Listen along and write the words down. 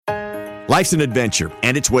Life's an adventure,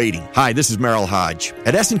 and it's waiting. Hi, this is Merrill Hodge.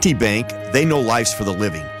 At S&T Bank, they know life's for the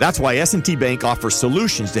living. That's why S&T Bank offers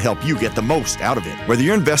solutions to help you get the most out of it. Whether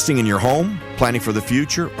you're investing in your home, planning for the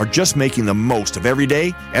future, or just making the most of every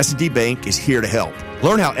day, S&T Bank is here to help.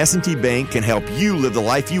 Learn how S&T Bank can help you live the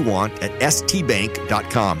life you want at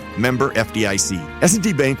stbank.com. Member FDIC.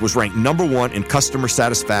 S&T Bank was ranked #1 in customer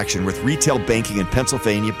satisfaction with retail banking in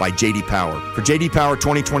Pennsylvania by J.D. Power. For J.D. Power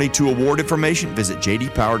 2022 award information, visit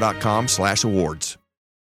jdpower.com/awards.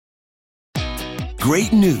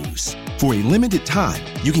 Great news. For a limited time,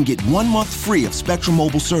 you can get 1 month free of Spectrum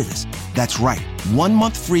Mobile service. That's right, 1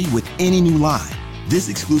 month free with any new line. This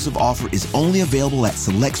exclusive offer is only available at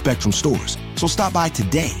select Spectrum stores, so stop by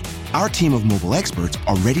today. Our team of mobile experts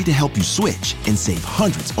are ready to help you switch and save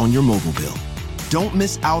hundreds on your mobile bill. Don't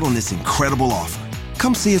miss out on this incredible offer.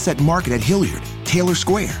 Come see us at Market at Hilliard, Taylor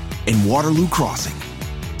Square, and Waterloo Crossing.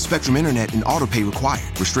 Spectrum Internet and autopay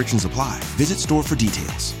required. Restrictions apply. Visit store for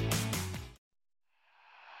details.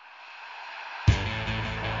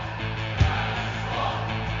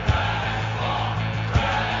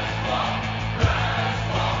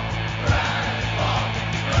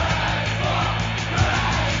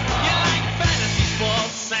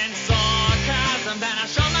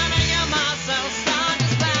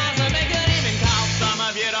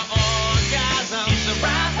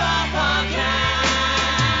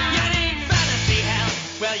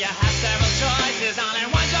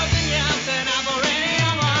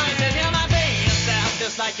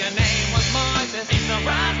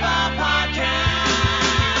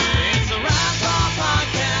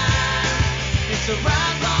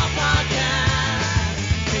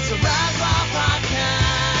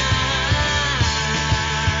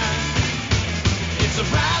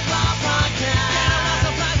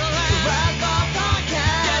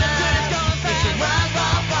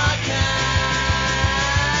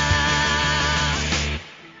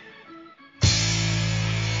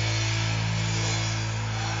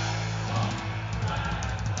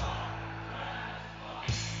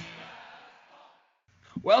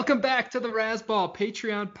 Welcome back to the Razzball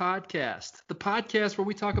Patreon podcast, the podcast where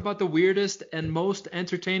we talk about the weirdest and most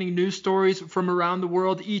entertaining news stories from around the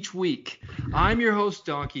world each week. I'm your host,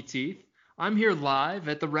 Donkey Teeth. I'm here live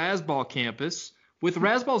at the Razzball campus with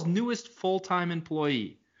Razzball's newest full-time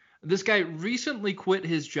employee. This guy recently quit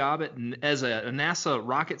his job as a NASA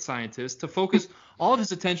rocket scientist to focus all of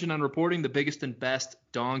his attention on reporting the biggest and best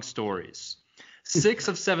dong stories. 6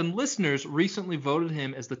 of 7 listeners recently voted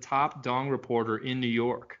him as the top dong reporter in New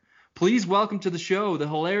York. Please welcome to the show the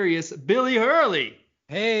hilarious Billy Hurley.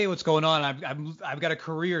 Hey, what's going on? I've got a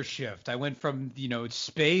career shift. I went from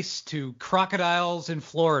space to crocodiles in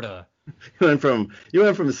Florida. You went from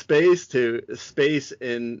space to space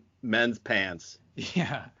in men's pants.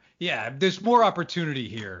 Yeah. There's more opportunity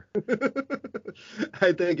here.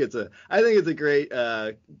 I think it's a great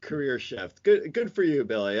career shift. Good for you,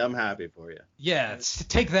 Billy. I'm happy for you. Yeah,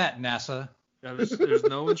 take that, NASA. Yeah, there's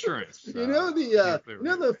no insurance.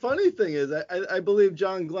 The funny thing is, I believe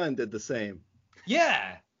John Glenn did the same.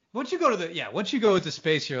 Yeah. Once you go into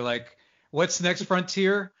space, you're like, what's next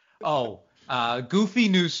frontier? Oh, goofy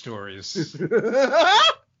news stories.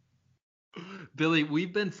 Billy,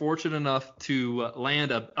 we've been fortunate enough to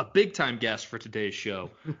land a big-time guest for today's show.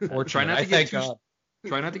 Try not to get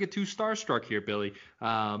too starstruck here, Billy.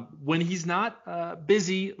 When he's not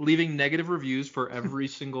busy leaving negative reviews for every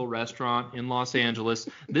single restaurant in Los Angeles,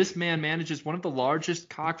 this man manages one of the largest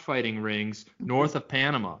cockfighting rings north of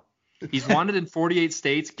Panama. He's wanted in 48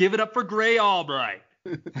 states. Give it up for Grey Albright.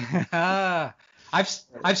 I've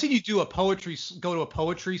seen you go to a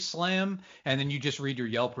poetry slam, and then you just read your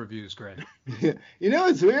Yelp reviews, Greg.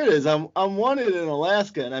 What's weird is I'm wanted in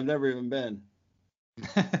Alaska, and I've never even been.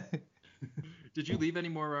 Did you leave any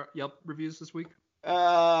more Yelp reviews this week?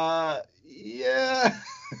 Yeah.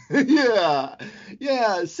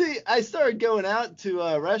 See, I started going out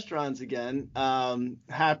to restaurants again.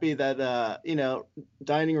 Happy that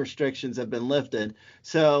dining restrictions have been lifted.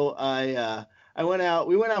 So we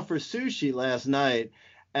went out for sushi last night,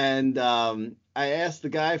 and I asked the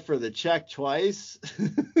guy for the check twice.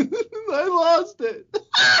 I lost it.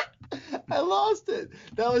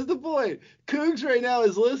 That was the point. Cougs right now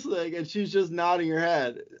is listening, and she's just nodding her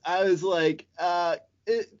head. I was like, can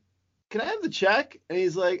I have the check? And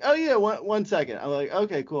he's like, oh, yeah, one second. I'm like,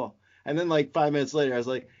 okay, cool. And then like 5 minutes later, I was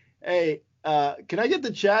like, hey, can I get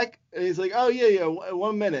the check? And he's like, oh, yeah,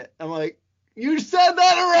 1 minute. I'm like, you said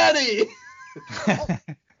that already.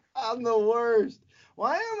 I'm the worst.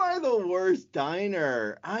 Why am I the worst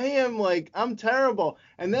diner? I'm terrible.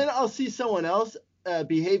 And then I'll see someone else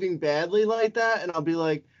behaving badly like that, and I'll be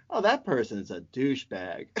like, oh, that person's a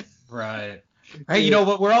douchebag. Right. Hey, you know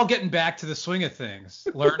what? We're all getting back to the swing of things.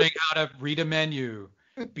 Learning how to read a menu,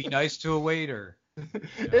 be nice to a waiter.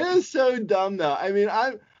 It is so dumb though. I mean,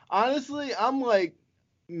 I'm like,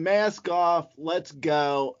 mask off, let's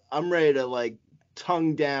go. I'm ready to like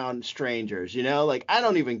tongue down strangers, like I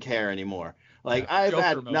don't even care anymore. Like Yeah, I've Joker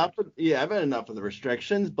had mode. I've had enough of the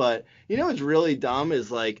restrictions, but what's really dumb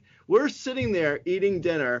is like we're sitting there eating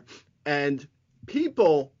dinner and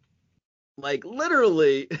people like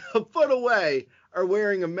literally a foot away are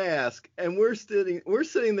wearing a mask and we're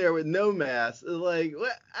sitting there with no mask. It's like,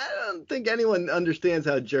 I don't think anyone understands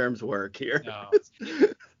how germs work here. No.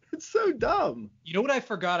 It's so dumb. You know what I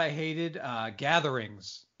forgot I hated?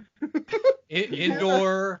 Gatherings.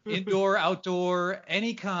 Indoor, outdoor,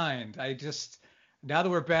 any kind. Now that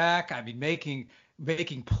we're back, I mean, making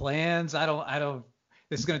plans. I don't.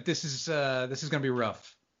 This is gonna be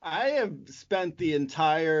rough. I have spent the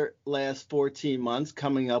entire last 14 months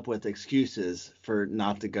coming up with excuses for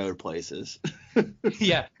not to go to places.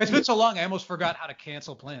 Yeah, it's been so long, I almost forgot how to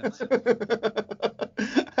cancel plans.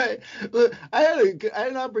 I had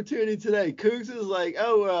an opportunity today. Cougs is like,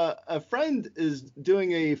 a friend is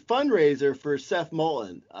doing a fundraiser for Seth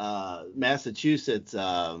Moulton, Massachusetts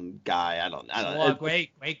guy. I don't know. Great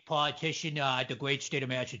politician, the great state of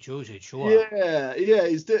Massachusetts, sure. Yeah,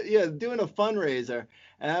 he's doing a fundraiser.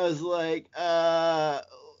 And I was like,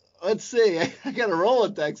 let's see, I got a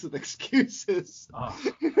Rolodex of excuses. Oh.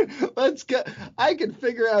 Let's go. I can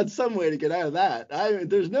figure out some way to get out of that.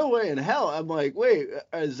 There's no way in hell. I'm like, wait,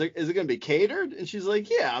 is it going to be catered? And she's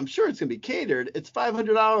like, yeah, I'm sure it's going to be catered. It's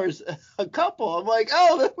 $500 a couple. I'm like,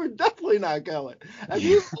 oh, then we're definitely not going. Have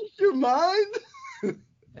you lost your mind?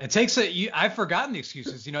 It takes I've forgotten the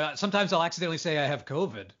excuses. Sometimes I'll accidentally say I have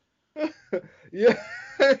COVID. Yeah.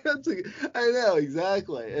 I know,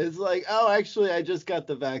 exactly. It's like, oh, actually, I just got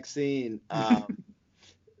the vaccine. 3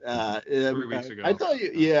 weeks ago. I thought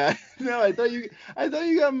you got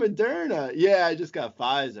Moderna. Yeah, I just got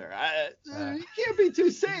Pfizer. You can't be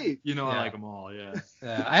too safe. I like them all. Yeah.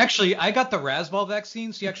 I got the Rasball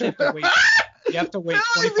vaccine, so you actually have to wait. You have to wait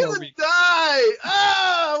 24 weeks. Die!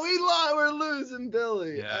 Oh, we're losing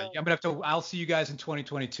Billy. Yeah, I'm gonna have to. I'll see you guys in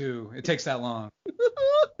 2022. It takes that long.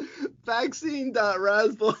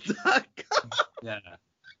 Vaccine.rasball.com. Yeah.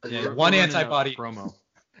 One antibody promo.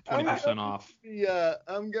 20% off. Yeah,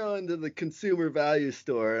 I'm going to the consumer value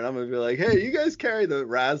store and I'm gonna be like, hey, you guys carry the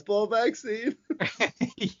Rasball vaccine?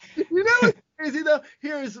 You know what's crazy though?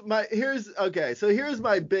 Here's my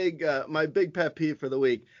big pet peeve for the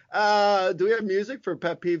week. Do we have music for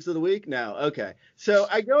pet peeves of the week? No. Okay. So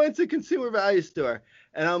I go into consumer value store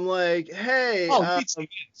and I'm like, hey.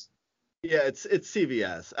 Yeah, it's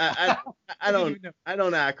CVS. I don't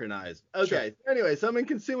acronize. Okay. Sure. Anyway, so I'm in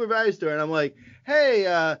consumer value store and I'm like,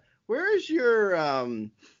 hey, where's your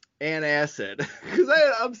antacid? Because I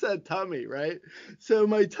had upset tummy, right? So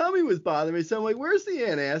my tummy was bothering me. So I'm like, where's the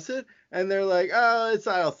antacid? And they're like, oh, it's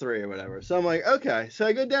aisle 3 or whatever. So I'm like, okay. So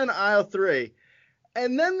I go down to aisle 3,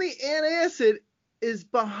 and then the antacid is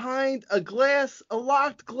behind a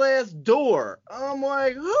locked glass door. I'm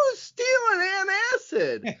like, who's stealing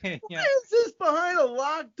antacid? Yeah. Why is this behind a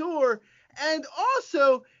locked door? And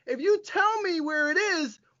also, if you tell me where it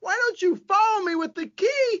is, why don't you follow me with the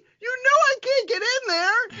key? You know I can't get in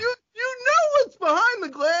there. You know what's behind the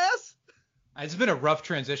glass. It's been a rough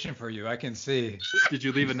transition for you. I can see. Did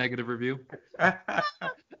you leave a negative review?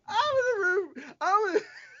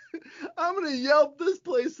 I'm gonna Yelp this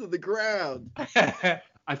place to the ground.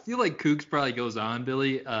 I feel like Kooks probably goes on,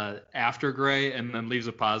 Billy, after Grey and then leaves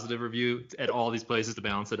a positive review at all these places to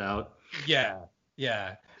balance it out. Yeah.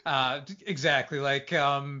 Exactly. Like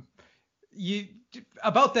about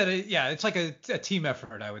that. Yeah, it's like a team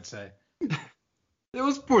effort, I would say. It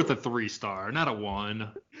was worth a 3-star, not a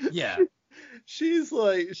 1. Yeah. She's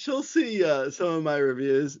like, she'll see some of my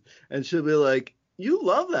reviews and she'll be like, you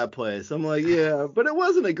love that place. I'm like, yeah, but it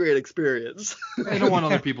wasn't a great experience. I don't want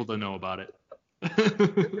other people to know about it.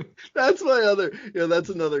 That's another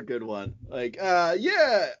good one. Like,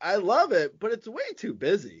 yeah, I love it, but it's way too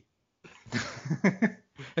busy.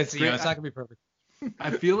 It's not gonna be perfect.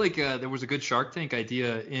 I feel like there was a good Shark Tank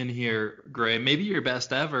idea in here, Grey. Maybe your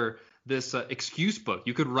best ever. This excuse book.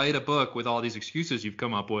 You could write a book with all these excuses you've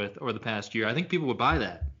come up with over the past year. I think people would buy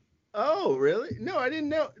that. Oh, really? No, I didn't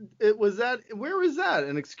know. Where was that?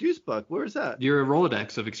 An excuse book? Where was that? Your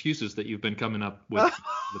Rolodex of excuses that you've been coming up with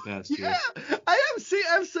the past year. Yeah, I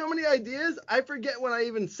have so many ideas. I forget when I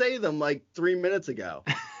even say them like 3 minutes ago.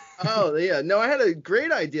 Oh, yeah. No, I had a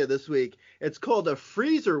great idea this week. It's called a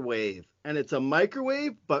freezer wave, and it's a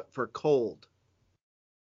microwave, but for cold.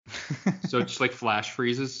 So it just like flash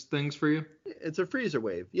freezes things for you? It's a freezer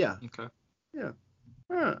wave. Yeah. Okay. Yeah.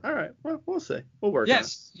 All right. Well, we'll see. We'll work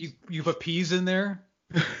Yes, you put peas in there.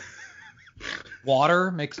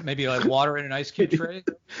 Water, maybe like water in an ice cube tray.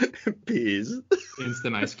 on it. Peas.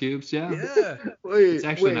 Instant ice cubes, yeah. Yeah. It's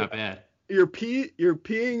actually not bad. You're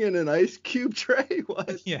peeing in an ice cube tray?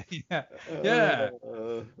 What? Yeah. Yeah.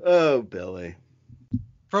 Oh, Billy.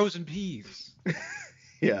 Frozen peas.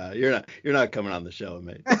 Yeah, you're not coming on the show,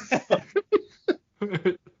 mate.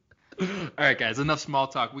 All right, guys, enough small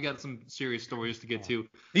talk. We got some serious stories to get to.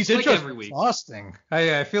 These like intros every are week. exhausting.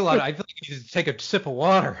 I feel like I need to take a sip of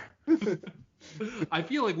water. I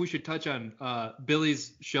feel like we should touch on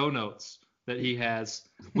Billy's show notes that he has.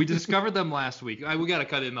 We discovered them last week. We got to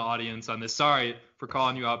cut in the audience on this. Sorry for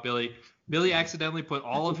calling you out, Billy. Billy accidentally put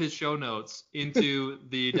all of his show notes into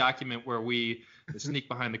the document where we sneak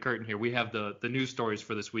behind the curtain here. We have the news stories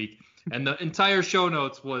for this week, and the entire show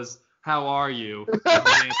notes was "How are you?"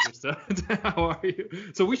 Answers to "How are you?"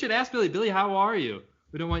 So we should ask Billy. Billy, how are you?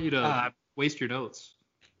 We don't want you to waste your notes.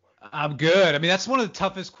 I'm good. I mean, that's one of the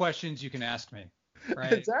toughest questions you can ask me.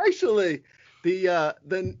 Right? It's actually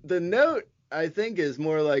the note, I think, is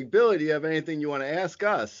more like, Billy, do you have anything you want to ask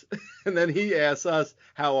us? And then he asks us,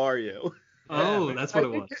 how are you? Oh, that's what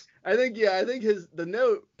it was. I think the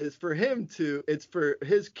note is for him it's for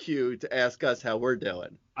his cue to ask us how we're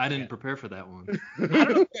doing. I didn't prepare for that one. I don't know if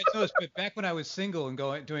you guys noticed, but back when I was single and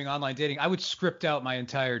doing online dating, I would script out my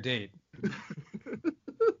entire date.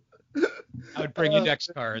 I would bring index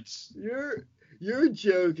cards. You're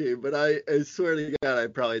joking, but I swear to God, I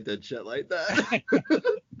probably did shit like that.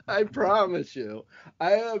 I promise you,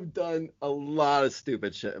 I have done a lot of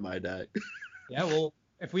stupid shit in my day. Yeah, well,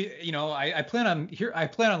 if we, I plan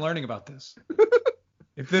on learning about this.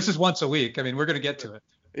 If this is once a week, I mean, we're gonna get to it.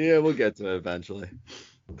 Yeah, we'll get to it eventually.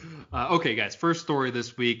 Okay, guys, first story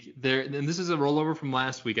this week. And this is a rollover from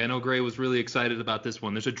last week. I know Gray was really excited about this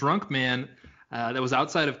one. There's a drunk man that was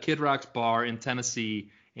outside of Kid Rock's bar in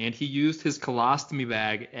Tennessee, and he used his colostomy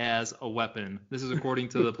bag as a weapon. This is according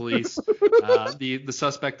to the police. The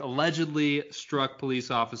suspect allegedly struck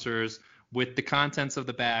police officers with the contents of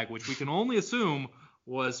the bag, which we can only assume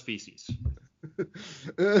was feces.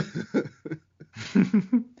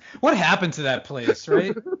 What happened to that place,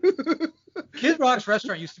 right? Kid Rock's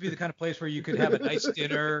restaurant used to be the kind of place where you could have a nice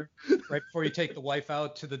dinner right before you take the wife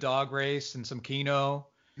out to the dog race and some Keno.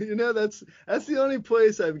 That's the only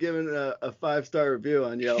place I've given a 5-star review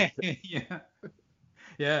on Yelp.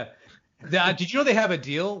 Yeah. Did you know they have a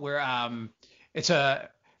deal where it's a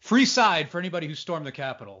free side for anybody who stormed the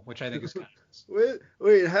Capitol, which I think is kind of nice.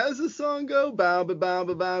 Wait, how does the song go? Bamba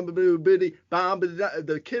bamba bamba boo biddy bamba,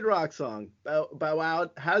 the Kid Rock song. Bow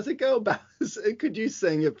wow. How's it go? Could you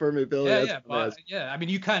sing it for me, Billy? Yeah. I mean,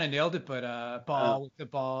 you kind of nailed it, but ball with the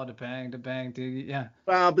ball, the bang, yeah.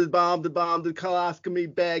 Bomb, the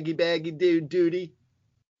colostomy, baggy, duty.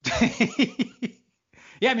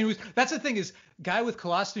 Yeah, I mean, that's the thing is, guy with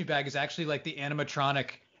colostomy bag is actually like the animatronic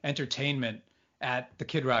entertainment at the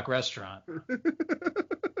Kid Rock restaurant.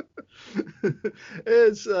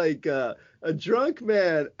 It's like a drunk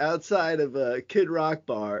man outside of a Kid Rock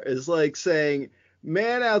bar is like saying,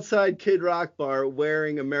 man outside Kid Rock bar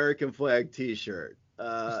wearing American flag t-shirt.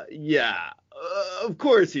 Of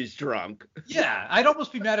course he's drunk. Yeah, I'd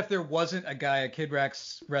almost be mad if there wasn't a guy at Kid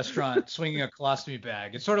Rock's restaurant swinging a colostomy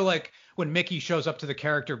bag. It's sort of like when Mickey shows up to the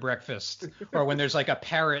character breakfast, or when there's like a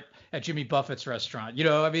parrot at Jimmy Buffett's restaurant.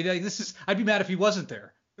 I mean, I'd be mad if he wasn't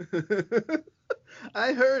there.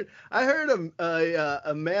 I heard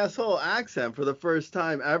a masshole accent for the first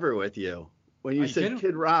time ever with you when you said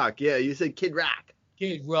Kid Rock. Yeah, you said Kid Rock.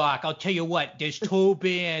 Kid Rock. I'll tell you what. There's 2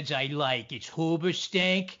 bands I like. It's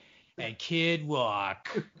Hoobastank and Kid Rock.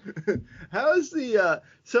 How does this?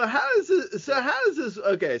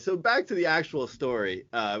 Okay, so back to the actual story,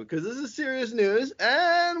 because this is serious news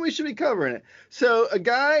and we should be covering it. So a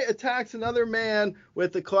guy attacks another man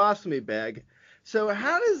with a colostomy bag. So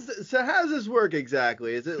how does this work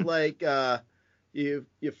exactly? Is it like you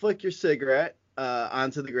flick your cigarette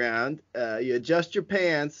onto the ground, you adjust your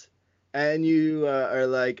pants, and you are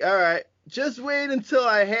like, all right, just wait until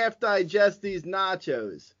I half digest these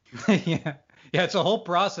nachos. Yeah, it's a whole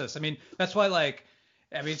process. I mean, that's why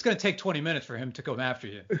it's gonna take 20 minutes for him to come after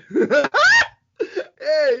you.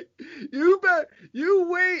 Hey, you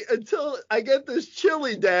wait until I get this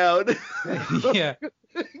chili down. Yeah.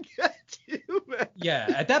 Get you, man.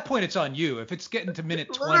 Yeah, at that point it's on you. If it's getting to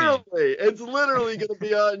minute 20. It's literally going to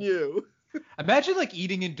be on you. Imagine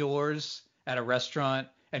eating indoors at a restaurant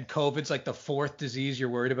and COVID's like the 4th disease you're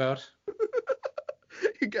worried about.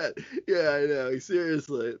 Yeah, I know.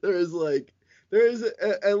 Seriously. there's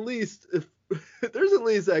at least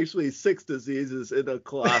actually 6 diseases in a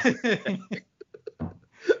colostomy bag.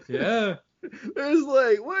 Yeah. There's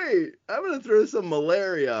like, wait, I'm gonna throw some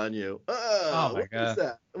malaria on you. Oh my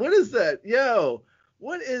God. What is that? Yo,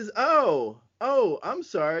 what is? Oh, I'm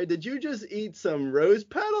sorry. Did you just eat some rose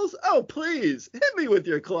petals? Oh, please hit me with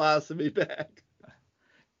your colostomy bag.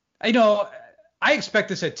 I expect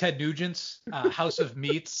this at Ted Nugent's House of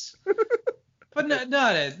Meats, but not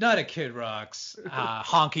at Kid Rock's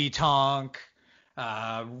Honky Tonk.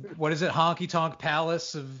 What is it? Honky Tonk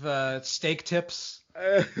Palace of Steak Tips.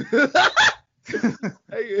 I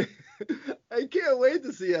can't wait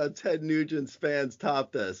to see how Ted Nugent's fans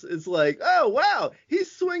top this. It's like, oh wow, he's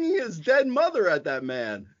swinging his dead mother at that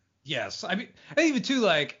man. Yes, I mean, even too,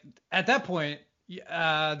 like at that point,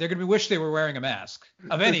 they're gonna wish they were wearing a mask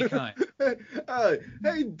of any kind.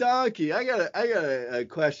 Hey Donkey, I got a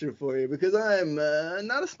question for you because I'm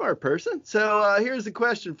not a smart person. So here's the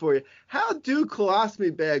question for you: how do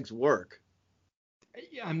colostomy bags work?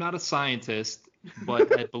 Yeah, I'm not a scientist,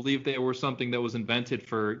 but I believe they were something that was invented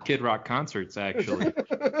for Kid Rock concerts, actually.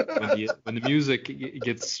 When the music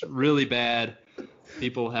gets really bad,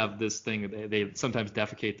 people have this thing, they sometimes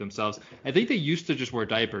defecate themselves. I think they used to just wear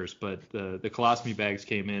diapers, but the colostomy bags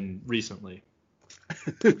came in recently.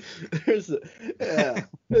 This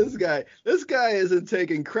guy isn't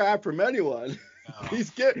taking crap from anyone. No. He's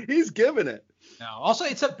giving it. No. Also,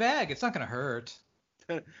 it's a bag. It's not going to hurt.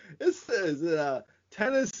 It says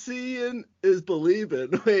Tennessean is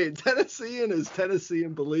believing. Wait, Tennessean is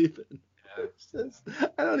Tennessean believing.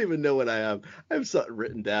 I don't even know what I am. I have something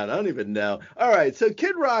written down. I don't even know. All right, so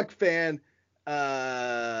Kid Rock fan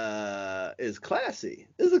is classy.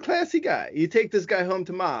 Is a classy guy. You take this guy home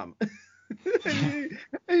to mom. and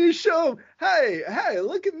you show him, hey,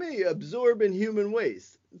 look at me absorbing human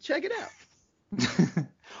waste. Check it out.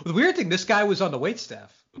 The weird thing, this guy was on the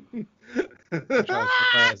waitstaff. He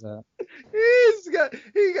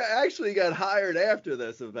actually got hired after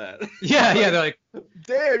this event. Yeah, they're like,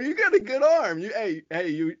 damn, you got a good arm.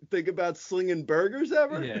 You think about slinging burgers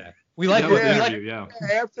ever? Yeah, we like it. Yeah.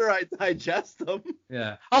 After I digest them.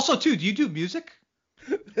 Yeah. Also, too, do you do music?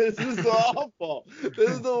 This is awful. This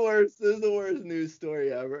is the worst. This is the worst news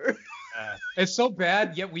story ever. It's so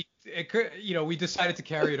bad, yet we decided to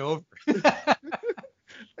carry it over.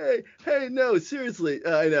 Hey, no, seriously.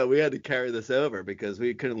 I know we had to carry this over because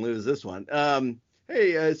we couldn't lose this one.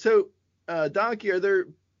 So Donkey, are there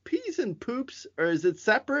peas and poops, or is it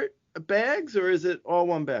separate bags, or is it all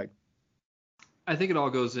one bag? I think it all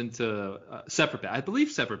goes into separate bags. I believe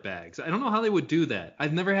separate bags. I don't know how they would do that.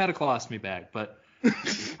 I've never had a colostomy bag, but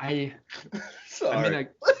I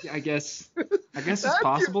guess it's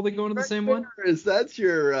possible they go into the same one. That's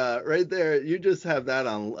your right there. You just have that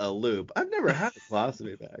on a loop. I've never had a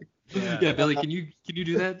colostomy bag. Yeah, Billy, can you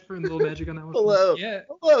do that for a little magic on that one?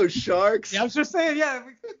 Hello, sharks. Yeah, I was just saying. Yeah,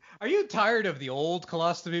 are you tired of the old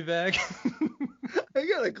colostomy bag? I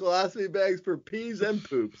got a colostomy bags for peas and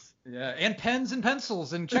poops. Yeah, and pens and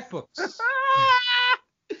pencils and checkbooks.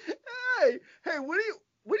 Hey, what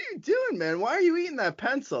are you doing, man? Why are you eating that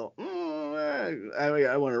pencil?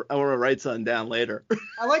 I want to write something down later.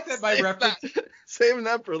 I like that my reference. Saving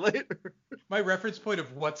that for later. My reference point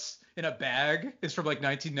of what's in a bag is from like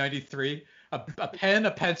 1993. A pen,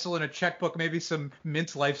 a pencil, and a checkbook, maybe some mint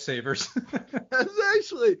lifesavers. That's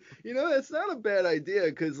actually, that's not a bad idea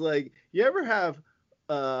because, like, you ever have,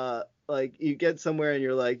 like, you get somewhere and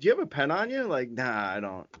you're like, do you have a pen on you? Like, nah, I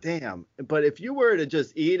don't. Damn. But if you were to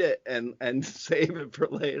just eat it and save it for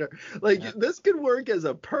later, like, this could work as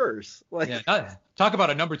a purse. Like, talk about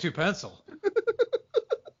a number 2 pencil.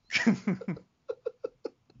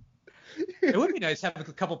 It would be nice having a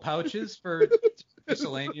couple pouches for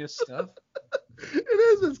miscellaneous stuff. It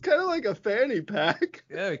is. It's kind of like a fanny pack.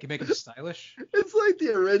 Yeah, we can make them stylish. It's like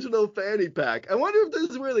the original fanny pack. I wonder if this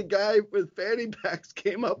is where the guy with fanny packs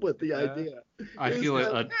came up with the idea. I feel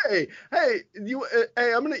like, hey,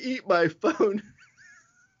 I'm gonna eat my phone.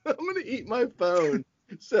 I'm gonna eat my phone,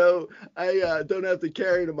 so I don't have to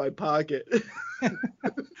carry it in my pocket.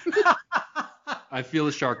 I feel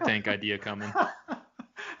a Shark Tank idea coming.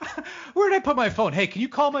 Where did I put my phone? Hey, can you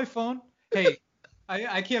call my phone? Hey,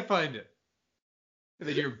 I can't find it. And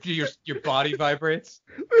then your body vibrates.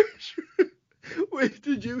 Wait,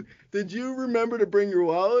 did you remember to bring your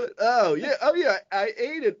wallet? Oh yeah, I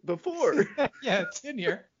ate it before. Yeah, it's in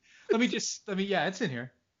here. Yeah, it's in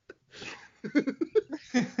here.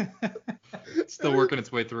 It's still working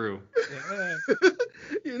its way through. Yeah.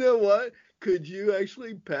 You know what? Could you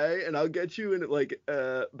actually pay, and I'll get you in like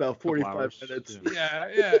about 45 minutes.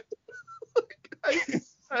 Yeah.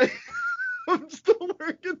 I'm still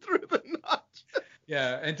working through the notch.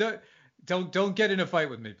 Yeah, and don't get in a fight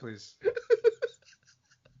with me, please.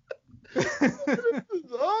 This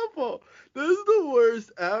is awful. This is the worst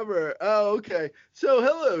ever. Oh, okay. So,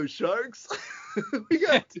 hello, sharks. We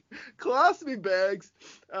got colostomy bags.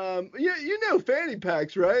 You know fanny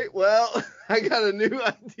packs, right? Well, I got a new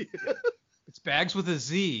idea. It's bags with a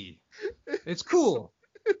Z. It's cool.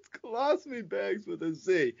 It's colostomy bags with a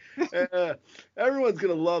Z. Everyone's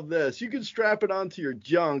going to love this. You can strap it onto your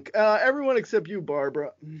junk. Everyone except you,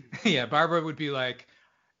 Barbara. Yeah, Barbara would be like,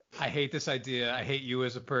 I hate this idea. I hate you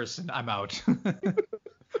as a person. I'm out.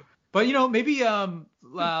 But, maybe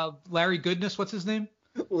Larry Goodness, what's his name?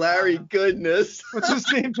 Larry Goodness. What's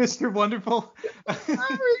his name, Mr. Wonderful?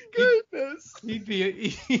 Larry Goodness. He'd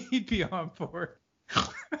be on board.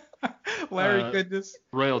 Larry Goodness.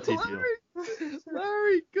 Royalty deal.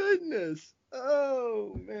 Larry Goodness.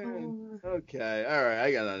 Oh, man. Okay. All right.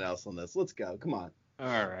 I got nothing else on this. Let's go. Come on.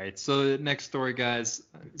 All right. So next story, guys.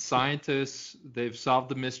 Scientists, they've solved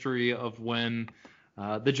the mystery of when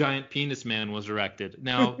the giant penis man was erected.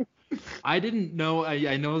 Now, I didn't know.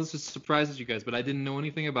 I know this surprises you guys, but I didn't know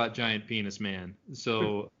anything about giant penis man.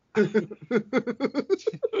 So,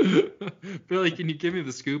 Billy, can you give me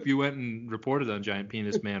the scoop? You went and reported on giant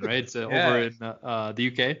penis man, right? It's over in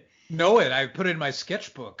the UK. Know it. I put it in my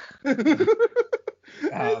sketchbook. This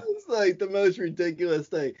is like the most ridiculous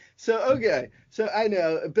thing. So, okay. So I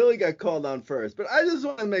know Billy got called on first, but I just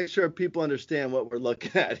want to make sure people understand what we're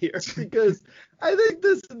looking at here because I think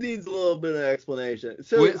this needs a little bit of explanation.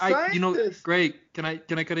 So, wait, Greg, can I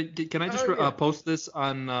just post this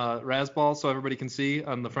on Razzball so everybody can see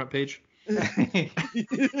on the front page? Rudy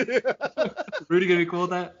gonna be cool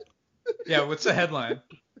with that? Yeah. What's the headline?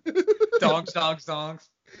 Dogs.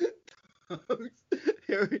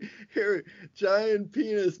 Here, giant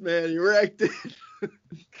penis man erected.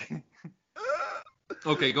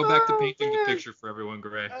 Okay, go back to painting the picture for everyone,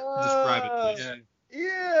 Gray. Describe it, please.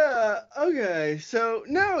 Yeah. Okay. So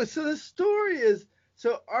the story is,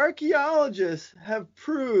 archaeologists have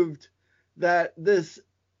proved that this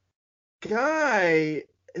guy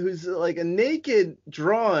who's like a naked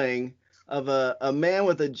drawing of a man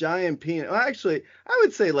with a giant penis. Well, actually, I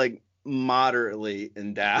would say like moderately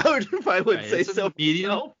endowed, if I would say so.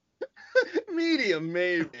 Medium? Medium,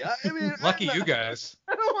 maybe. I mean, lucky you guys.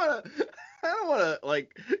 I don't want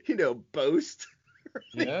to boast.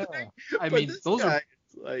 Yeah. I mean, those are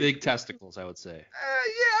big testicles, I would say.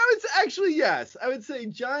 I would say, actually, yes. I would say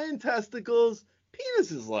giant testicles. Penis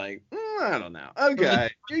is like, I don't know. Okay,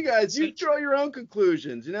 you guys, you draw your own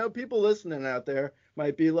conclusions. People listening out there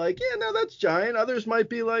might be like, yeah, no, that's giant. Others might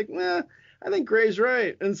be like, I think Gray's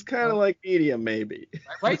right. And it's kind of like medium, maybe.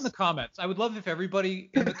 Write in the comments. I would love if everybody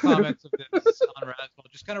in the comments of this on Razzball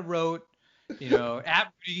just kind of wrote,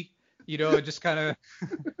 at Rudy, and just kind of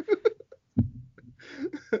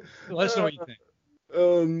let us know what you think.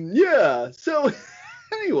 Yeah. So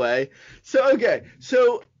anyway, okay.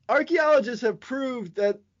 So archaeologists have proved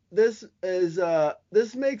that this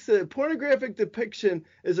makes a pornographic depiction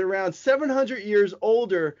is around 700 years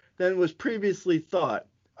older than was previously thought.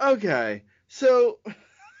 Okay. So,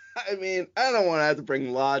 I mean, I don't want to have to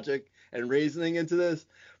bring logic and reasoning into this,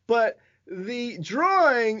 but the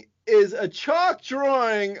drawing is a chalk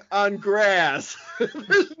drawing on grass.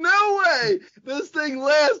 There's no way this thing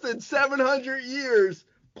lasted 700 years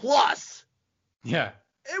plus. Yeah.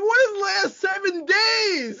 It wouldn't last 7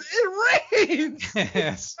 days. It rains.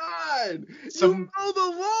 Yes. It's gone. You mow the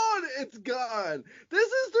lawn. It's gone.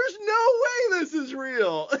 There's no way this is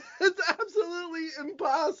real. It's absolutely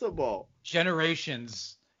impossible.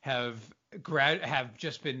 Generations have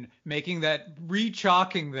just been making that,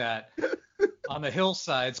 re-chalking that on the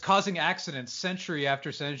hillsides, causing accidents century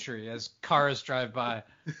after century as cars drive by.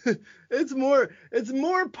 It's more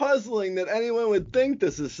puzzling that anyone would think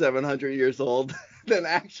this is 700 years old than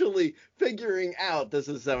actually figuring out this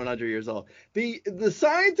is 700 years old. The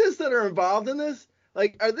scientists that are involved in this,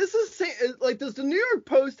 does the New York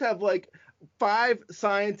Post have like 5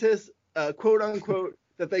 scientists, quote unquote,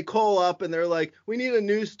 that they call up and they're like, we need a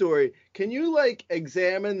news story. Can you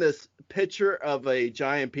examine this picture of a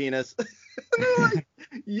giant penis? And they're like,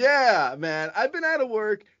 yeah, man, I've been out of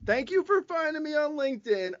work. Thank you for finding me on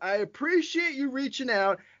LinkedIn. I appreciate you reaching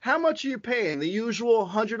out. How much are you paying? The usual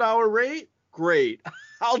 $100 rate? Great.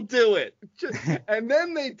 I'll do it. And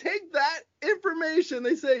then they take that information.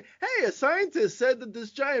 They say, hey, a scientist said that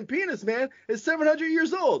this giant penis man is 700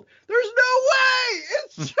 years old. There's no way.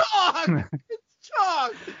 It's chalk. It's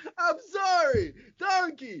chalk. I'm sorry.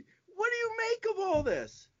 Donkey, what do you make of all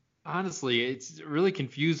this? Honestly, it's really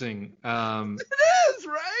confusing. It is,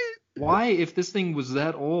 right? Why, if this thing was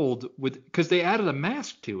that old, because they added a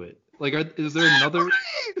mask to it. Like, is there another?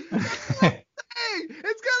 Hey,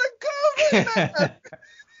 it's got a COVID mask.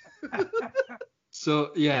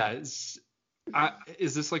 So yeah, is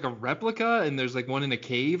this like a replica and there's like one in a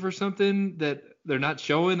cave or something that they're not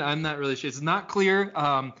showing? I'm not really sure. It's not clear.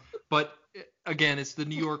 But again, it's the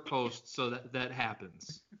New York Post, so that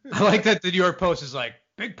happens. I like that the New York Post is like,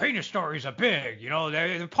 big penis stories are big. You know,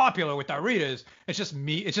 they're popular with our readers. It's just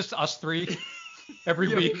me. It's just us three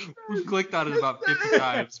every week. We've clicked on it about 50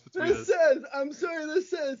 times between us. This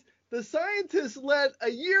says, the scientists led a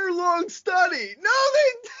year-long study. No,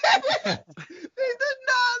 they didn't. They did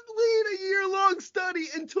not lead a year-long study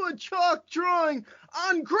into a chalk drawing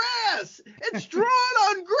on grass. It's drawn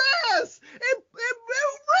on grass. It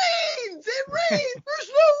rains. It rains. There's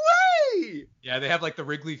no way. Yeah, they have like the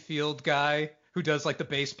Wrigley Field guy who does like the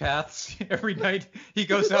base paths every night. He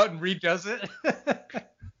goes out and redoes it.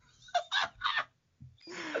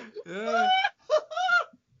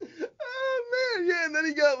 Oh man, yeah, and then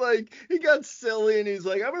he got silly and he's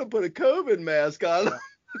like, I'm gonna put a COVID mask on.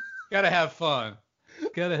 Gotta have fun.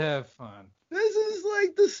 This is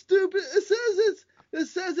like the stupid. It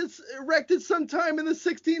says it's erected sometime in the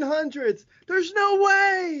 1600s. There's no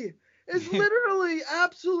way. It's literally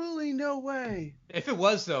absolutely no way. If it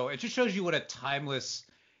was though, it just shows you what a timeless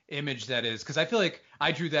image that is. Because I feel like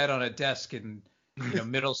I drew that on a desk in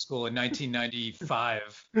middle school in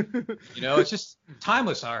 1995. It's just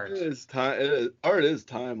timeless art. Art is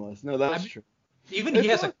timeless. No, that's true. Even he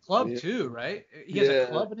has a club too, right? He has a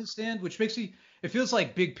club in his stand, which makes it feels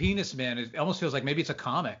like Big Penis Man. It almost feels like maybe it's a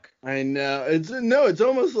comic. I know. It's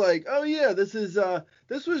almost like, oh yeah, this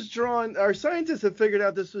was drawn. Our scientists have figured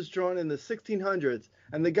out this was drawn in the 1600s,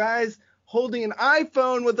 and the guy's holding an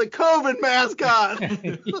iPhone with a COVID mask on.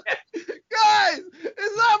 Guys,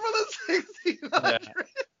 it's not for the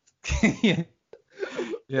 1600s.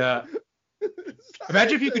 Yeah.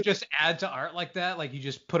 Imagine if you could just add to art like that, like you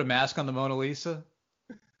just put a mask on the Mona Lisa.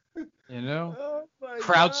 Oh my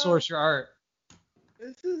Crowdsource your art.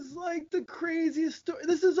 This is like the craziest story.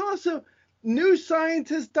 This is also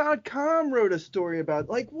newscientist.com wrote a story about,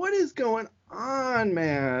 like, what is going on,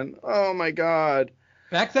 man? Oh my God.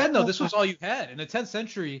 Back then though, this was all you had. In the 10th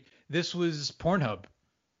century, this was Pornhub.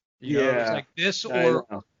 It was like this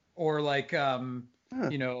or like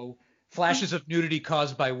flashes of nudity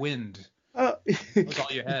caused by wind. That was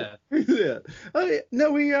all you had. Yeah.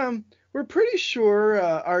 We're pretty sure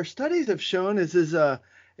our studies have shown this is a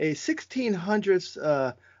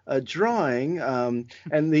 1600s drawing, and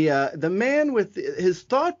the man with his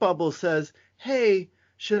thought bubble says, "Hey,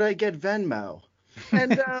 should I get Venmo?"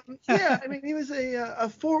 And he was a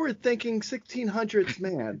forward-thinking 1600s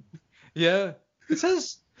man. Yeah, it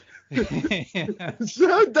says.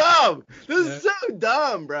 So dumb. This is so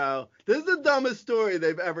dumb, bro. This is the dumbest story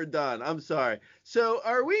they've ever done. I'm sorry. So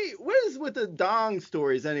what is with the dong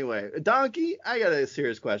stories anyway? Donkey, I got a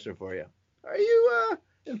serious question for you. Are you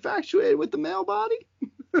infatuated with the male body?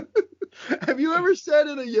 Have you ever said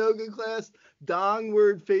in a yoga class,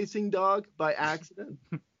 dongward facing dog by accident?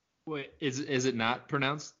 Wait, is it not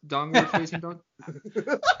pronounced dongward facing dog?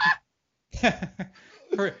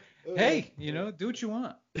 Hey, do what you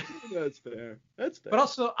want. That's fair. But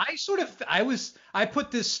also, I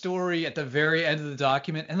put this story at the very end of the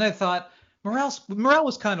document, and I thought morale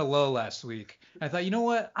was kind of low last week. I thought, you know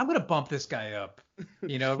what? I'm gonna bump this guy up.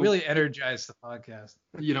 Really energize the podcast.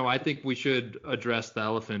 I think we should address the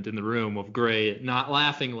elephant in the room of Gray not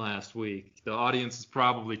laughing last week. The audience is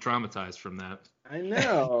probably traumatized from that. I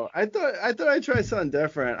know. I thought I'd try something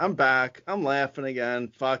different. I'm back. I'm laughing again.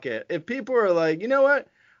 Fuck it. If people are like, you know what?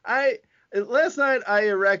 Last night I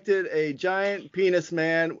erected a giant penis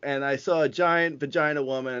man and I saw a giant vagina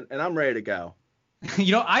woman and I'm ready to go.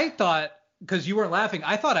 I thought, because you weren't laughing,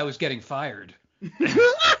 I thought I was getting fired.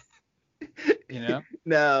 No,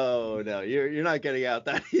 you're not getting out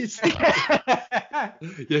that easy.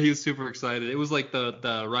 Yeah, he was super excited. It was like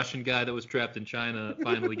the Russian guy that was trapped in China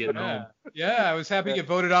finally getting home. Yeah, I was happy to get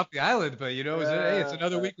voted off the island, but it's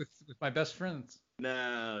another week with my best friends.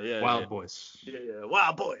 No, yeah. Wild boys. Yeah,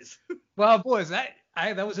 wild boys. Wild boys. That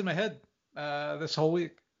was in my head this whole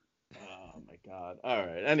week. Oh my God. All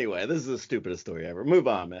right. Anyway, this is the stupidest story ever. Move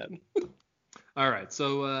on, man. All right.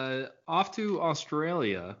 So off to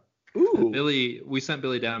Australia. Ooh. We sent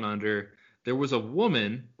Billy down under. There was a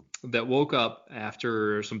woman that woke up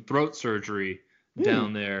after some throat surgery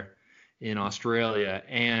down there in Australia,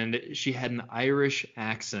 and she had an Irish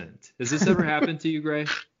accent. Has this ever happened to you, Gray?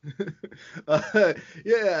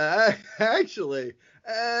 Yeah, actually.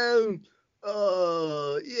 Hello,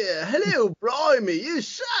 blimey, you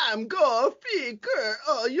Sam got a figure,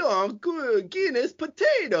 young Guinness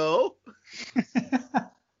potato.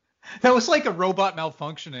 That was like a robot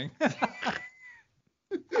malfunctioning.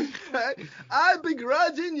 I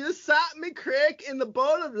begrudging you sat me crick in the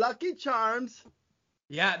bowl of Lucky Charms.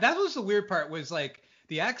 Yeah, that was the weird part. Was like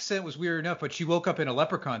the accent was weird enough, but she woke up in a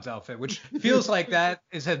leprechaun's outfit, which feels like that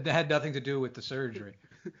had nothing to do with the surgery.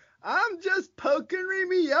 I'm just poking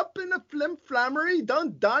me up in a flim-flammery.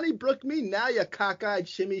 Don't Donnybrook me now, you cockeyed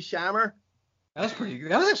shimmy shammer. That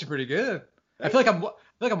was actually pretty good. I feel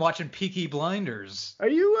like I'm watching Peaky Blinders. Are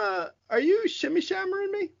you shimmy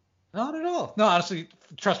shammering me? Not at all. No, honestly,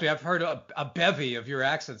 trust me, I've heard a bevy of your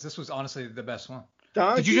accents. This was honestly the best one.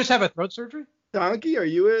 Donkey? Did you just have a throat surgery? Donkey, are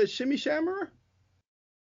you a shimmy shammerer?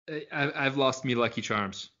 I've lost me Lucky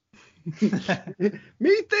Charms.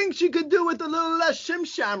 Me thinks you could do with a little less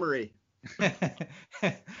shim-shammery.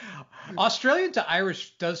 Australian to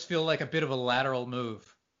Irish does feel like a bit of a lateral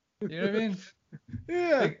move. You know what I mean?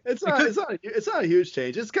 Yeah, Like, it's not a huge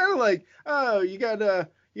change. It's kind of like, oh, you got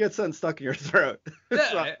something stuck in your throat.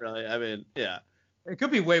 It's not really. I mean, yeah. It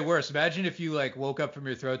could be way worse. Imagine if you like woke up from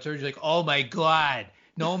your throat surgery, like, oh my god,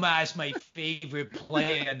 Nomad's my favorite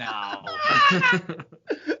player now.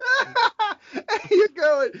 You're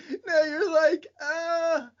going. Now you're like,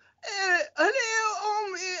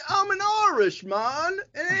 I'm an Irishman,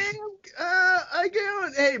 and I go,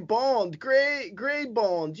 hey Bond, Grey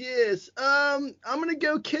Bond, yes. I'm gonna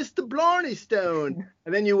go kiss the Blarney Stone,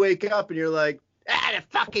 and then you wake up and you're like, the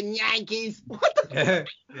fucking Yankees. What the?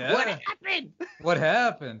 Yeah. What happened? What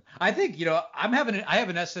happened? I think I have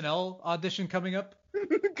an SNL audition coming up.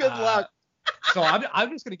 Good luck. So I'm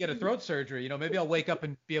just gonna get a throat surgery. Maybe I'll wake up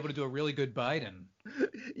and be able to do a really good Biden.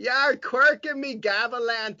 You're quirking me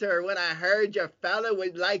gavilanter when I heard your fella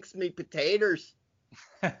likes me potatoes.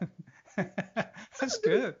 That's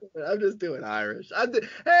good. I'm just doing Irish.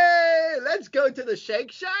 Hey, let's go to the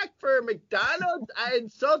Shake Shack for McDonald's. I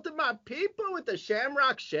insulted my people with the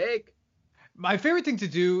Shamrock Shake. My favorite thing to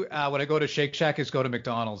do when I go to Shake Shack is go to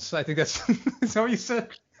McDonald's. I think that's is that what you said?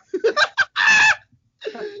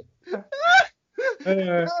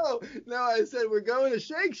 No, I said we're going to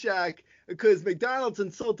Shake Shack because McDonald's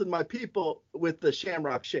insulted my people with the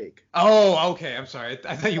Shamrock Shake. Oh, okay. I'm sorry.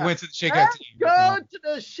 I thought you went to the Shake Shack. Go to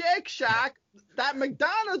the Shake Shack. That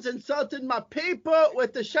McDonald's insulted my people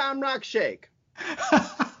with the Shamrock Shake.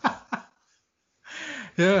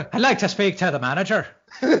 Yeah, I'd like to speak to the manager.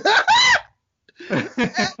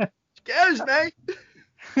 Excuse me.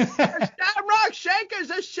 The Shamrock Shake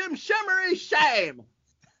is a shimmery shame.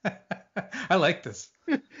 I like this.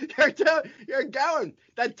 You're going.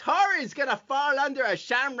 The Tory's gonna fall under a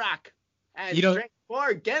shamrock and drink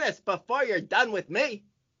 4 Guinness before you're done with me.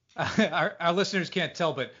 Our listeners can't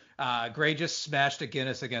tell, but Gray just smashed a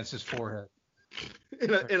Guinness against his forehead.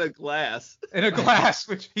 In a glass. In a glass,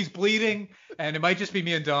 which he's bleeding, and it might just be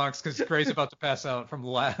me and Donks because Gray's about to pass out from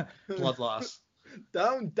blood loss.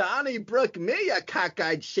 Don't Donnybrook me, you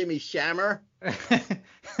cockeyed shimmy shammer.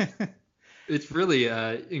 It's really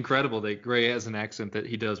incredible that Gray has an accent that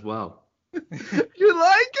he does well. You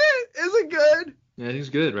like it? Is it good? Yeah, he's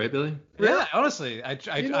good, right, Billy? Yeah, honestly,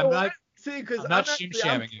 I'm not. See, because I'm not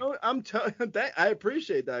shim-shamming you. I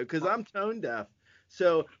appreciate that because I'm tone deaf.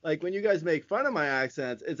 So, like, when you guys make fun of my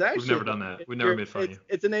accents, it's actually... We've never done that. We've never made fun of you.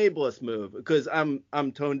 It's an ableist move because I'm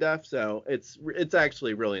tone deaf, so it's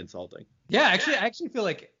actually really insulting. Yeah, I actually feel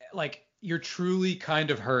like you're truly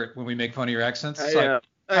kind of hurt when we make fun of your accents. It's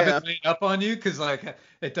I've been laying up on you because, like,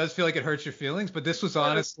 it does feel like it hurts your feelings, but this was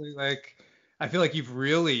honestly, like... I feel like you've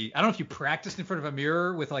really... I don't know if you practiced in front of a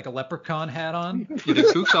mirror with, like, a leprechaun hat on. Did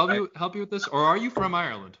Kooks help you with this? Or are you from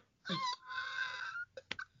Ireland?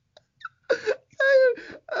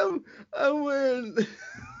 I'm wearing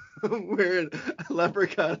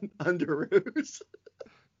leprechaun underoos.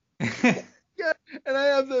 Yeah, and I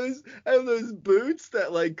have those boots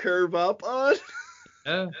that like curve up on.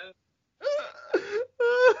 Yeah.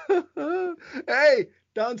 Hey,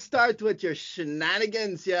 don't start with your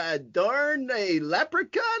shenanigans. You adorn a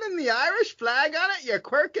leprechaun and the Irish flag on it. You're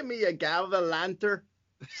quirking me, you galvalanter.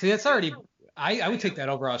 See, that's already... I would take that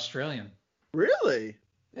over Australian. Really?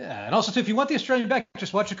 Yeah, and also, too, if you want the Australian back,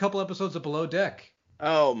 just watch a couple episodes of Below Deck.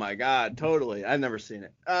 Oh, my God, totally. I've never seen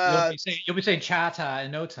it. You'll be saying chata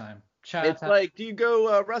in no time. Chata. It's like, do you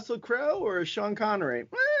go Russell Crowe or Sean Connery?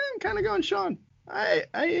 I'm kind of going Sean. I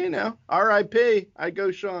R.I.P. I'd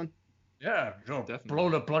go Sean. Yeah, definitely. Blow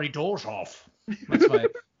the bloody doors off. That's my...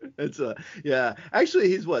 Yeah. Actually,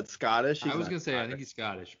 he's what, Scottish? I was going to say, I think he's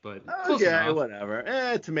Scottish, but okay, whatever.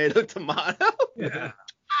 Tomato. Yeah.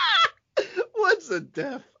 What's the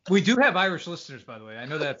diff? We do have Irish listeners, by the way. I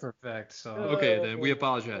know that for a fact. So okay, then we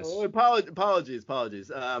apologize.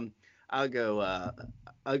 Apologies.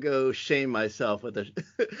 I'll go shame myself with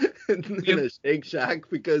in a Shake Shack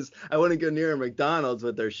because I want to go near a McDonald's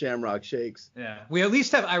with their Shamrock Shakes. Yeah. We at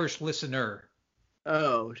least have Irish listener.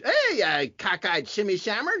 Oh, hey, cockeyed shimmy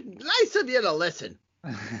shammer. Nice of you to listen.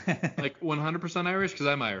 Like 100% Irish because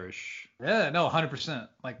I'm Irish. Yeah, no, 100%.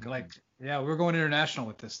 Like, yeah, we're going international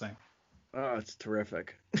with this thing. Oh, it's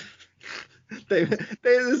terrific. This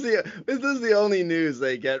is the only news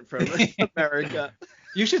they get from America.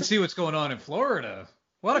 You should see what's going on in Florida.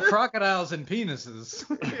 A lot of crocodiles and penises.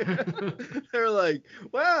 They're like,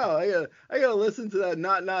 wow, I gotta listen to that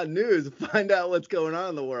not news, find out what's going on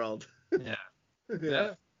in the world. Yeah.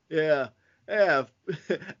 Yeah.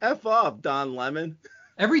 F off, Don Lemon.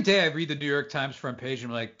 Every day I read the New York Times front page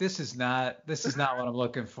and I'm like, this is not what I'm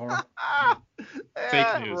looking for.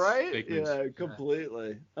 Fake news. Right? Fake news. Yeah,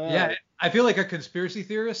 completely. Yeah, I feel like a conspiracy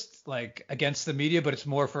theorist, like against the media, but it's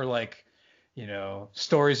more for like,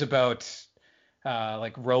 stories about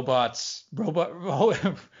like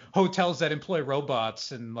hotels that employ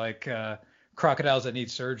robots and like crocodiles that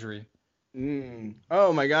need surgery.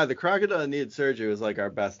 Oh my God, the crocodile that needed surgery was like our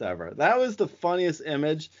best ever. That was the funniest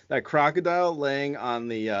image. That crocodile laying on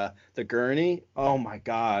the gurney. Oh my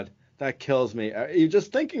God, that kills me. You're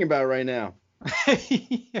just thinking about it right now.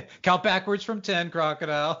 Count backwards from 10,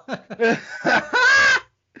 crocodile.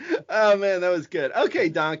 Oh man, that was good. Okay,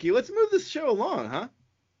 Donkey, let's move this show along, huh?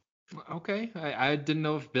 Okay. I didn't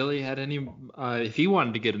know if Billy had any, if he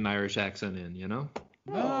wanted to get an Irish accent in,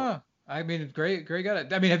 I mean, great guy.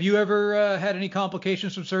 I mean, have you ever had any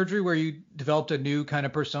complications from surgery where you developed a new kind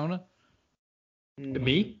of persona?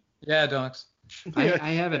 Me? Yeah, Donks. I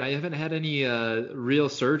haven't. I haven't had any real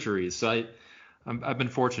surgeries, so I've been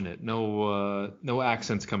fortunate. No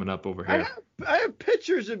accents coming up over here. I have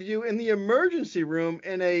pictures of you in the emergency room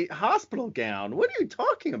in a hospital gown. What are you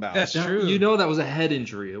talking about? That's true. That was a head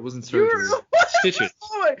injury. It wasn't surgery. Stitches.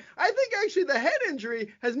 I think actually the head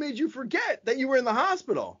injury has made you forget that you were in the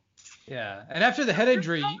hospital. Yeah, and after the head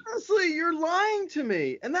injury... Honestly, you're lying to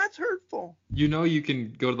me, and that's hurtful. You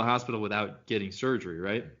can go to the hospital without getting surgery,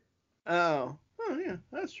 right? Oh yeah,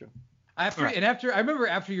 that's true. I remember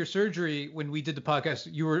after your surgery, when we did the podcast,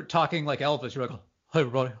 you were talking like Elvis. You were like, "Hey,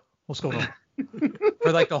 everybody, what's going on?"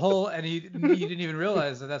 For like the whole, and you didn't even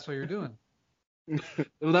realize that that's what you're doing.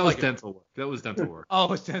 Well, that was dental work. That was dental work. Oh,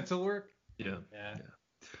 it was dental work? Yeah.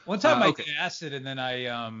 One time I did acid, and then I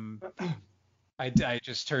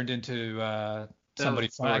just turned into somebody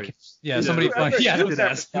funny. Somebody funny. Yeah,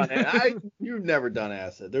 you've never done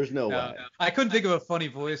acid. There's no way. I couldn't think of a funny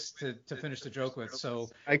voice to finish the joke with. So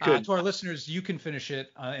to our listeners, you can finish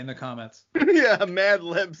it in the comments. Yeah, Mad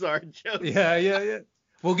Libs are jokes. Yeah.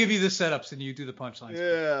 We'll give you the setups and you do the punchlines.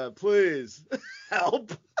 Yeah, please.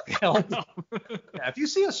 Help. Yeah, if you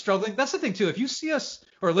see us struggling, that's the thing too. If you see us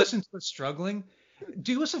or listen to us struggling,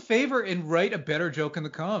 do us a favor and write a better joke in the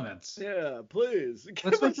comments. Yeah, please.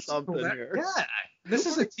 Give us something here. Yeah, this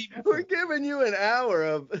is a team effort. We're giving you an hour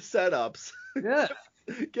of setups. Yeah.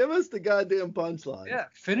 Give us the goddamn punchline. Yeah,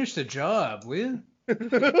 finish the job, will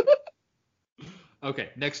you? Okay,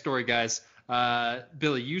 next story, guys.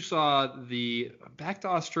 Billy, you saw back to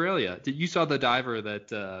Australia. You saw the diver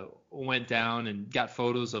that went down and got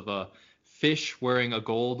photos of a fish wearing a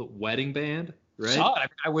gold wedding band, right? Saw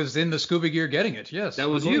it. I was in the scuba gear getting it. Yes. That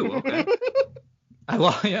was you. Okay.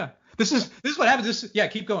 Yeah. This is what happens.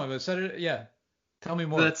 Keep going. But tell me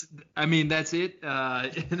more. That's it.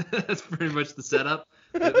 That's pretty much the setup.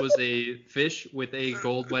 It was a fish with a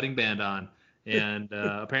gold wedding band on, and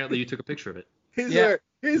apparently you took a picture of it.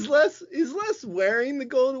 He's less wearing the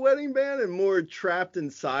gold wedding band and more trapped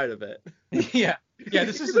inside of it. Yeah.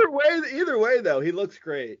 This is either way though, he looks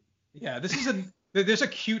great. Yeah, there's a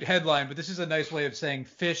cute headline, but this is a nice way of saying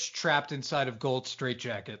fish trapped inside of gold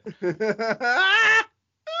straitjacket. But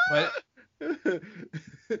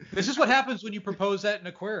this is what happens when you propose at an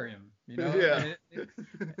aquarium, Yeah.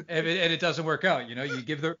 And it doesn't work out. You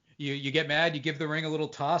get mad, you give the ring a little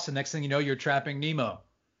toss, and next thing you know, you're trapping Nemo.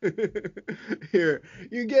 Here,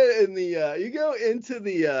 you get in the you go into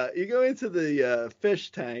the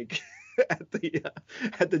fish tank at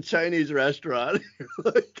the Chinese restaurant.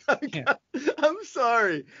 I'm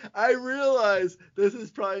sorry. I realize this is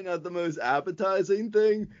probably not the most appetizing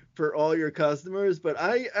thing for all your customers, but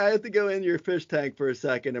I have to go in your fish tank for a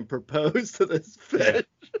second and propose to this fish. Yeah,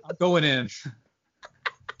 I'm going in.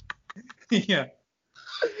 Yeah.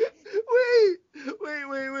 Wait.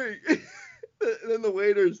 Then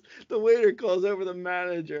the waiter calls over the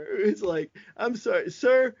manager. He's like, "I'm sorry,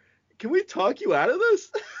 sir, can we talk you out of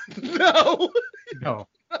this?" No.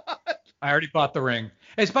 I already bought the ring.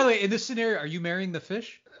 Hey, so by the way, in this scenario, are you marrying the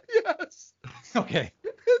fish? Yes. Okay.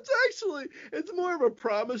 It's actually, it's more of a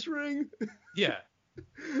promise ring. Yeah.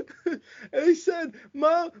 And he said,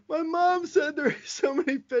 my mom said there are so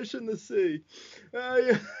many fish in the sea.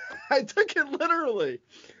 I took it literally.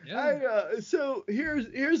 Yeah. So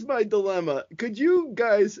here's my dilemma. Could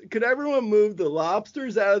everyone move the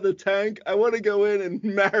lobsters out of the tank? I want to go in and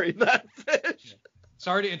marry that fish.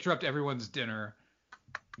 Sorry to interrupt everyone's dinner.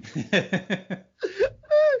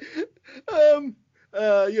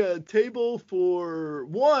 Table for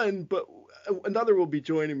one, but another will be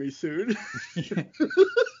joining me soon.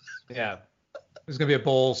 Yeah. There's going to be a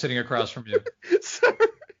bowl sitting across from you. Sir,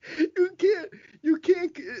 you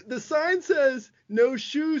can't, the sign says no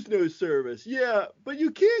shoes, no service. Yeah, but you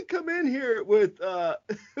can't come in here with,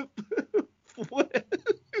 you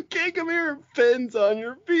can't come here with fins on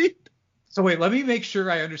your feet. So wait, let me make sure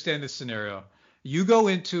I understand this scenario. You go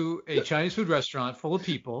into a Chinese food restaurant full of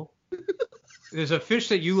people. There's a fish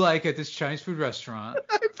that you like at this Chinese food restaurant.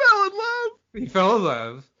 I fell in love. You fell in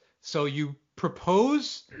love. So you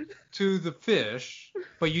propose to the fish,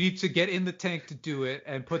 but you need to get in the tank to do it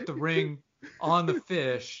and put the ring on the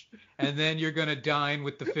fish, and then you're gonna dine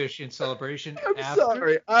with the fish in celebration.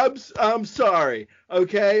 I'm sorry.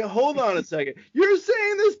 Okay, hold on a second. You're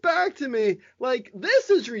saying this back to me like this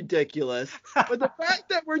is ridiculous, but the fact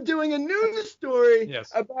that we're doing a news story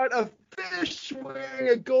about a fish wearing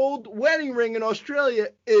a gold wedding ring in Australia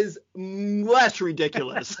is less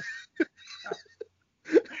ridiculous.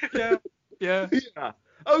 Yeah.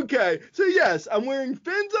 Okay, so yes, I'm wearing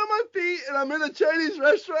fins on my feet, and I'm in a Chinese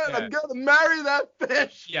restaurant, and I'm gonna marry that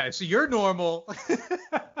fish. Yeah, so you're normal.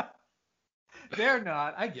 They're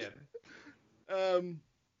not. I get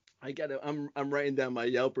it. I'm writing down my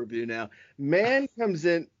Yelp review now. Man comes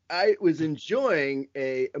in. I was enjoying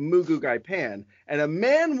a Mugu Gai pan, and a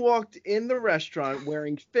man walked in the restaurant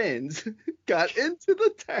wearing fins, got into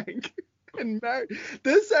the tank, and married.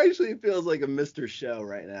 This actually feels like a Mr. Show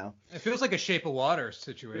right now. It feels like a Shape of Water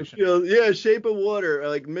situation. Shape of Water,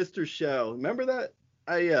 like Mr. Show. Remember that?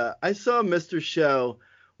 I saw Mr. Show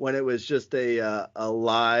when it was just a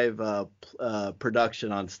live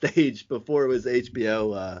production on stage before it was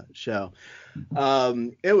HBO show.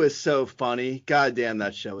 It was so funny. God damn,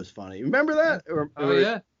 that show was funny. Remember that?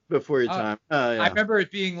 Yeah. Before your time. Oh, yeah. I remember it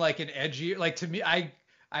being like an edgy, like to me, I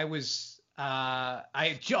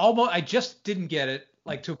just didn't get it,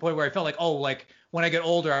 like to a point where I felt like, oh, like when I get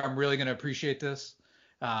older, I'm really going to appreciate this.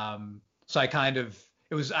 So I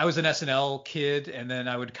was an SNL kid, and then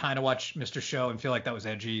I would kind of watch Mr. Show and feel like that was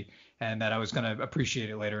edgy and that I was going to appreciate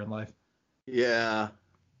it later in life. Yeah.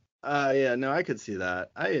 No, I could see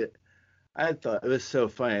that. I thought it was so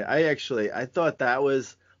funny. I thought that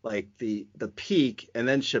was like the peak, and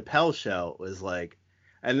then Chappelle Show was like,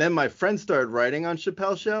 and then my friends started writing on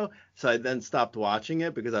Chappelle Show, so I then stopped watching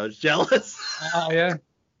it because I was jealous. Oh, yeah.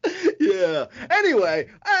 Yeah. Anyway,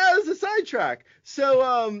 that was a sidetrack.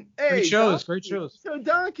 So, hey. Great shows. So,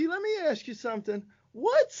 Donkey, let me ask you something.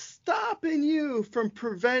 What's preventing you from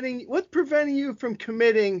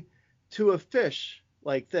committing to a fish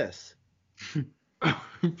like this?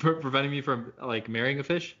 Preventing me from like marrying a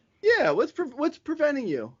fish? Yeah. What's preventing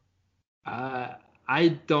you?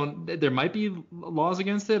 There might be laws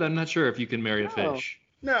against it. I'm not sure if you can marry a fish.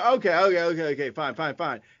 No. Okay.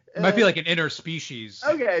 Fine. It might be like an interspecies.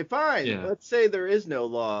 Okay, fine. Yeah. Let's say there is no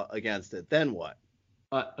law against it. Then what?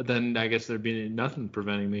 Then I guess there'd be nothing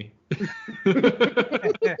preventing me.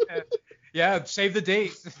 Yeah, save the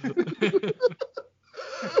date.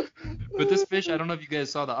 But this fish, I don't know if you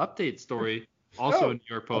guys saw the update story, also in New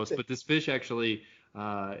York Post, but this fish actually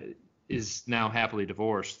is now happily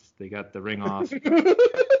divorced. They got the ring off.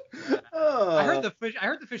 I heard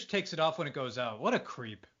the fish takes it off when it goes out. What a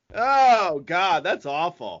creep. Oh God, that's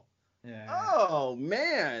awful. Yeah. Oh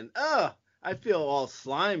man. I feel all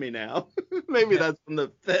slimy now. Maybe that's from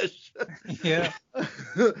the fish. Yeah.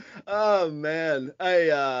 Oh man.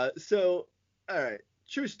 So all right.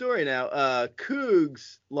 True story now.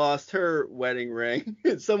 Cougs lost her wedding ring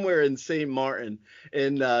somewhere in St. Martin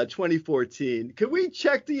in 2014. Can we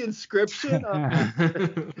check the inscription?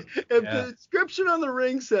 The inscription on the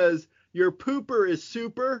ring says, "Your pooper is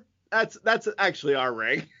super," that's actually our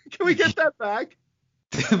ring. Can we get that back?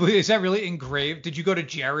 Is that really engraved? Did you go to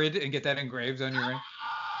Jared and get that engraved on your ring?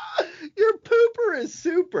 Your pooper is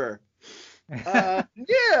super. Yeah,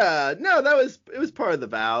 no, it was part of the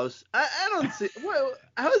vows. I don't see. Well,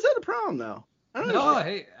 how is that a problem though?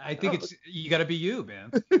 Hey, I think you got to be you,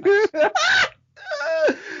 man.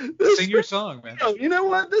 Sing your song, man. You know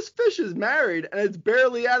what? This fish is married and it's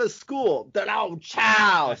barely out of school.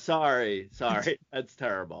 Chow. Sorry. That's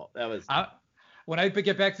terrible. That was. When I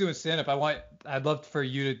get back to doing stand-up, I'd love for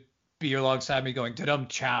you to be alongside me going, da-dum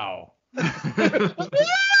chow.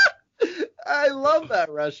 I love that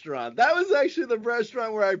restaurant. That was actually the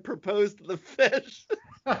restaurant where I proposed to the fish.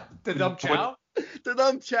 The dumb chow? The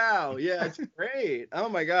dumb chow. Yeah, it's great. Oh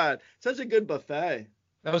my God. Such a good buffet.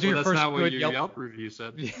 That was Well, your that's first not what good your Yelp. Yelp review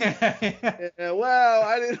said. Yeah. Yeah, well,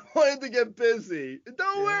 I didn't want it to get busy.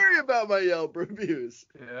 Don't worry about my Yelp reviews.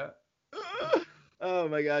 Yeah. Oh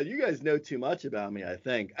my God. You guys know too much about me, I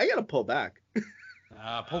think. I got to pull back.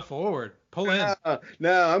 Pull forward. Pull in.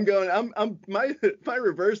 No, I'm going. I'm my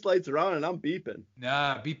reverse lights are on and I'm beeping.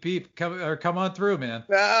 Nah, beep. Come on through, man.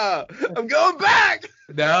 No, I'm going back.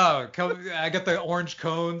 No, I got the orange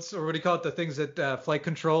cones, or what do you call it? The things that flight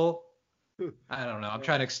control. I don't know. I'm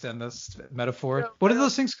trying to extend this metaphor. Yeah, What are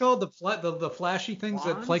those things called? The flashy things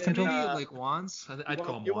that flight control? Maybe, like wands? I'd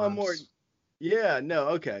call them You want more? wands. Yeah. No.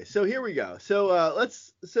 Okay. So here we go. So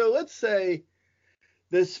let's say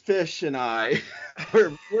this fish and I,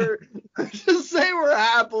 we're just say we're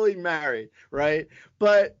happily married, right?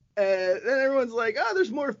 But then everyone's like, oh,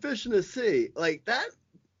 there's more fish in the sea. Like that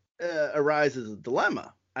arises a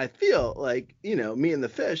dilemma. I feel like, me and the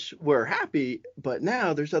fish were happy, but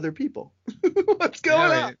now there's other people. What's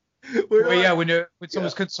going on? When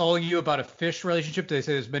someone's consoling you about a fish relationship, they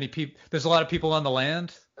say there's a lot of people on the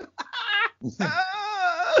land.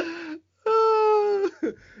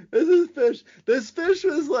 This fish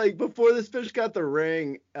was like before this fish got the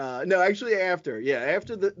ring. No, actually after. Yeah,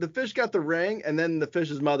 after the fish got the ring, and then the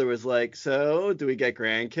fish's mother was like, so do we get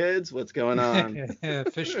grandkids? What's going on?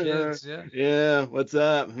 Fish kids, yeah. Yeah, what's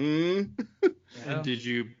up? And did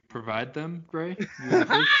you provide them, Gray?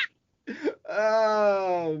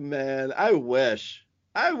 Oh man, I wish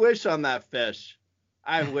on that fish.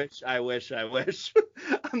 I wish.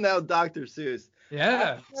 I'm now Dr. Seuss.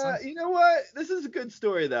 Yeah. You know what? This is a good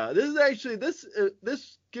story though. This is actually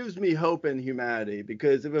this gives me hope in humanity,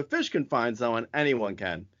 because if a fish can find someone, anyone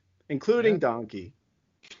can, including Donkey.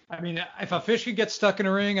 I mean, if a fish could get stuck in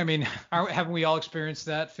a ring, I mean, haven't we all experienced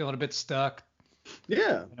that? Feeling a bit stuck.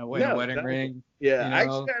 Yeah. In a wedding ring. Yeah.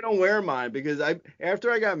 Actually, I don't wear mine because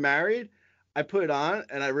after I got married, I put it on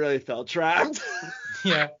and I really felt trapped.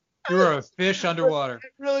 Yeah. You were a fish underwater.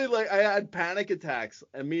 Really, I had panic attacks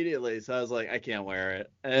immediately, so I was like, I can't wear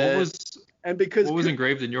it. What was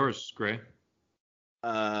engraved in yours, Gray?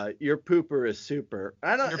 Your pooper is super.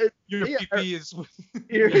 I don't. Your pee-pee is.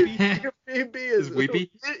 Your pee-pee is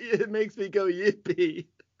weepy. It makes me go yippee.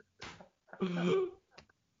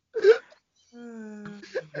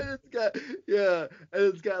 And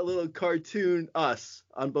it's got a little cartoon us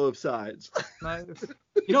on both sides. Nice.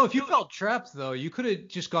 If you felt trapped though, you could have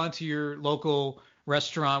just gone to your local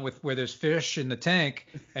restaurant where there's fish in the tank,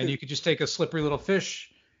 and you could just take a slippery little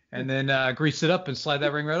fish and then grease it up and slide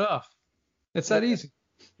that ring right off. It's that easy.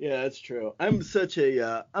 Yeah, that's true. I'm such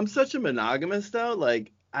a monogamist though.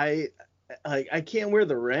 Like I can't wear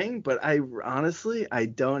the ring, but I honestly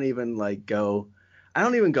don't even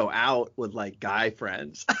go out with guy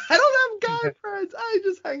friends. I don't have guy friends. I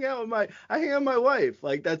just hang out with my wife.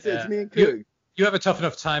 Like that's it. It's me and Coog. You have a tough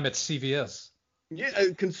enough time at CVS. Yeah,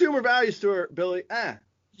 consumer value store, Billy.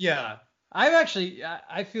 Yeah.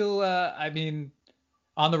 I feel I mean,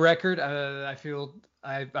 on the record, I feel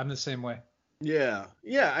I'm the same way. Yeah.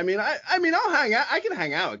 I mean I'll hang out. I can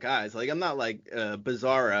hang out with guys. Like I'm not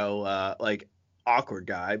bizarro awkward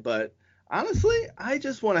guy, but honestly, I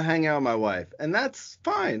just want to hang out with my wife, and that's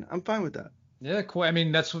fine. I'm fine with that. Yeah, cool. I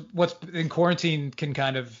mean, that's what's in quarantine can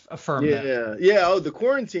kind of affirm that. Yeah. Oh, the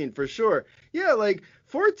quarantine for sure. Yeah,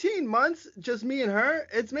 14 months, just me and her.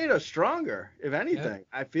 It's made us stronger, if anything.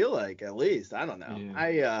 Yeah. I feel like, at least. I don't know.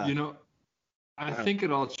 Yeah. I think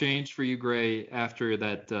it all changed for you, Gray, after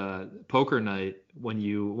that poker night when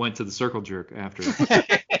you went to the circle jerk after.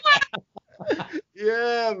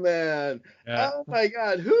 Yeah, man. Yeah. Oh my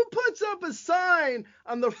God. Who puts up a sign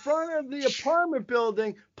on the front of the apartment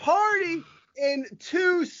building, party in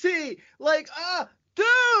 2C?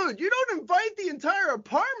 Dude, you don't invite the entire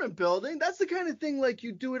apartment building. That's the kind of thing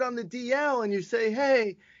you do it on the DL and you say,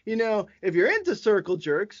 hey, if you're into circle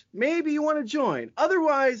jerks, maybe you want to join.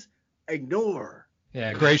 Otherwise, ignore.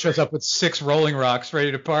 Yeah, Gray shows up with 6 Rolling Rocks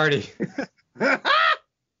ready to party.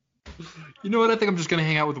 You know what? I think I'm just going to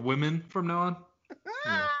hang out with women from now on.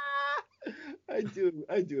 Yeah.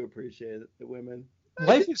 I do appreciate it, the women.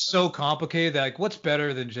 Life is so complicated that what's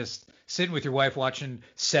better than just sitting with your wife watching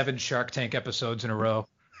 7 Shark Tank episodes in a row?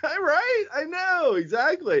 Right, I know,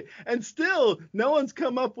 exactly. And still, no one's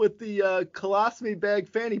come up with the colostomy bag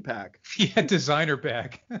fanny pack. Yeah, designer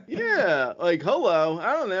bag. Yeah, hello,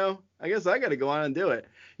 I don't know. I guess I got to go on and do it.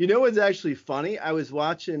 You know what's actually funny? I was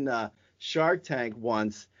watching Shark Tank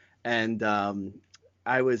once, and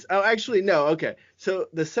actually, no. Okay. So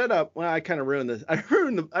the setup, well, I kind of ruined this. I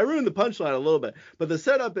ruined the punchline a little bit, but the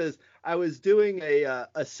setup is I was doing a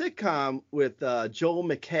sitcom with Joel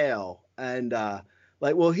McHale, and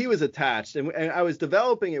he was attached, and I was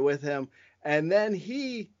developing it with him, and then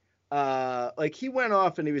he went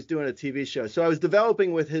off and he was doing a TV show. So I was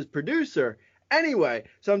developing with his producer. Anyway,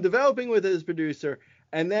 so I'm developing with his producer,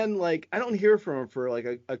 and then I don't hear from him for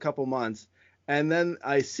a couple months. And then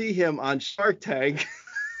I see him on Shark Tank,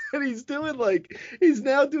 and he's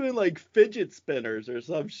now doing fidget spinners or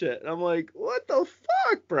some shit. And I'm like, what the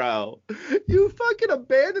fuck, bro? You fucking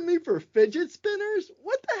abandoned me for fidget spinners?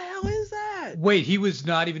 What the hell is that? Wait, he was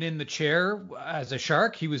not even in the chair as a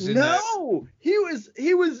shark? He was in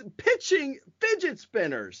he was pitching fidget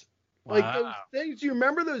spinners. Wow. Those things, you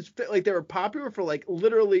remember those? They were popular for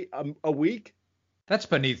literally a week. That's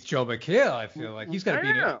beneath Joe McHale, I feel like. He's got to be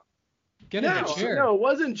in a chair. No, it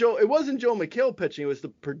wasn't Joe McHale pitching. It was the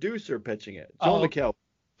producer pitching it. McHale.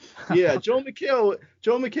 Yeah, Joe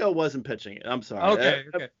McHale wasn't pitching it. I'm sorry.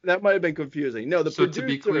 Okay. That might have been confusing. No, the producer. So to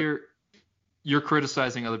be clear, you're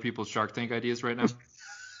criticizing other people's Shark Tank ideas right now?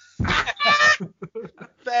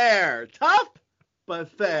 Fair. Tough, but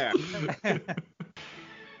fair.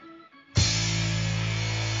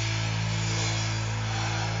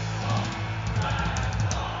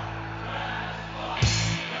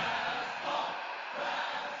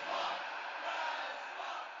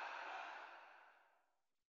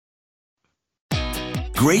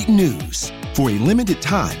 Great news. For a limited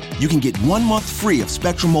time, you can get 1 month free of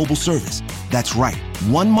Spectrum Mobile service. That's right,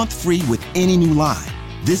 1 month free with any new line.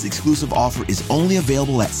 This exclusive offer is only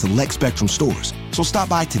available at select Spectrum stores, so stop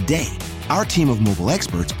by today. Our team of mobile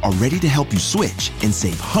experts are ready to help you switch and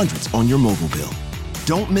save hundreds on your mobile bill.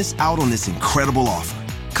 Don't miss out on this incredible offer.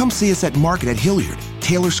 Come see us at Market at Hilliard,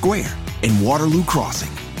 Taylor Square, and Waterloo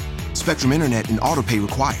Crossing. Spectrum Internet and autopay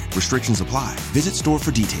required. Restrictions apply. Visit store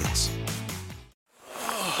for details.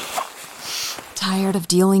 Tired of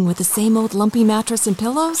dealing with the same old lumpy mattress and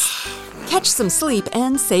pillows? Catch some sleep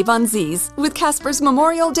and save on Z's. With Casper's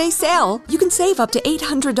Memorial Day sale, you can save up to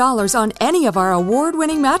 $800 on any of our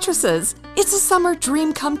award-winning mattresses. It's a summer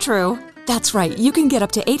dream come true. That's right, you can get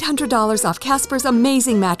up to $800 off Casper's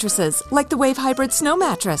amazing mattresses, like the Wave Hybrid Snow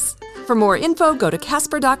Mattress. For more info, go to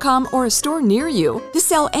Casper.com or a store near you. This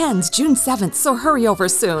sale ends June 7th, so hurry over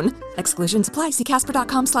soon. Exclusions apply. See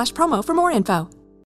Casper.com/promo for more info.